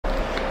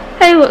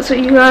what's up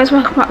you guys,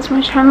 welcome back to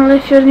my channel.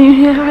 If you're new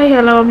here, hi,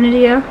 hello, I'm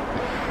Lydia.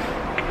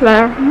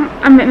 Hello,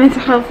 I make mental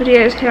health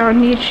videos here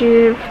on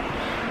YouTube,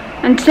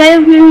 and today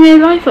I'm doing a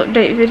life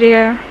update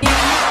video.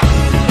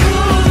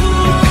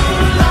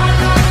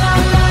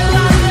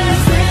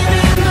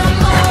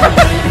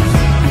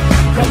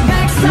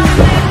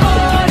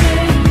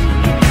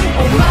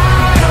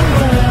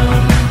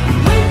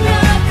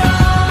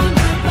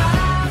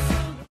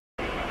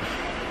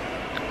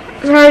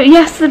 So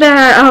yesterday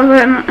I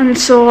went and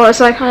saw a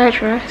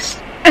psychiatrist,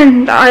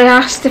 and I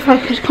asked if I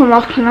could come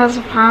off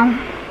clonazepam,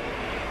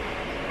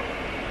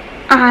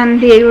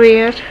 and he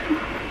agreed.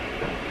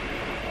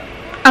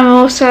 I'm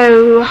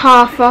also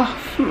half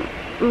off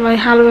my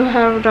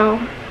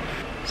haloperidol,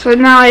 so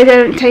now I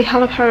don't take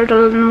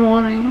haloperidol in the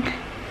morning,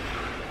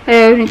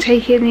 I only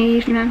take it in the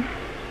evening.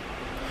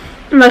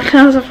 My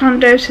clonazepam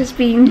dose has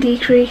been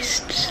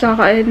decreased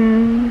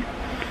starting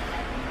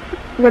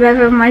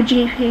whenever my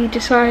GP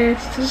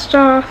decides to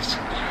start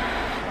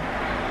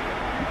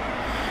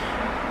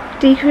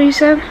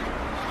decreasing.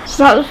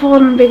 So that's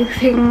one big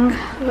thing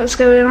that's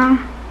going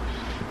on.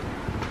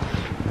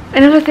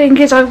 Another thing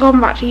is I've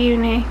gone back to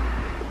uni,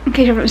 in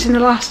case you haven't seen the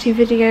last two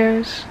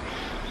videos.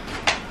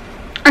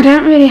 I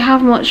don't really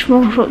have much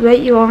more to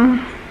update you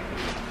on,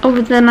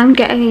 other than I'm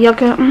getting a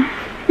yogurt.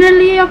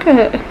 Really,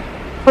 yogurt?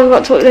 I've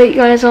got to update you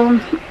guys on,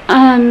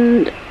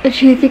 and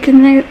if you think of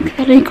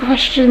any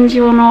questions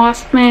you want to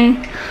ask me,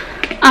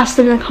 ask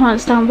them in the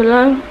comments down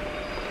below.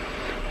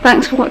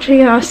 Thanks for watching,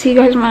 and I'll see you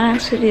guys in my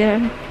next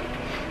video.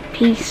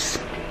 Peace.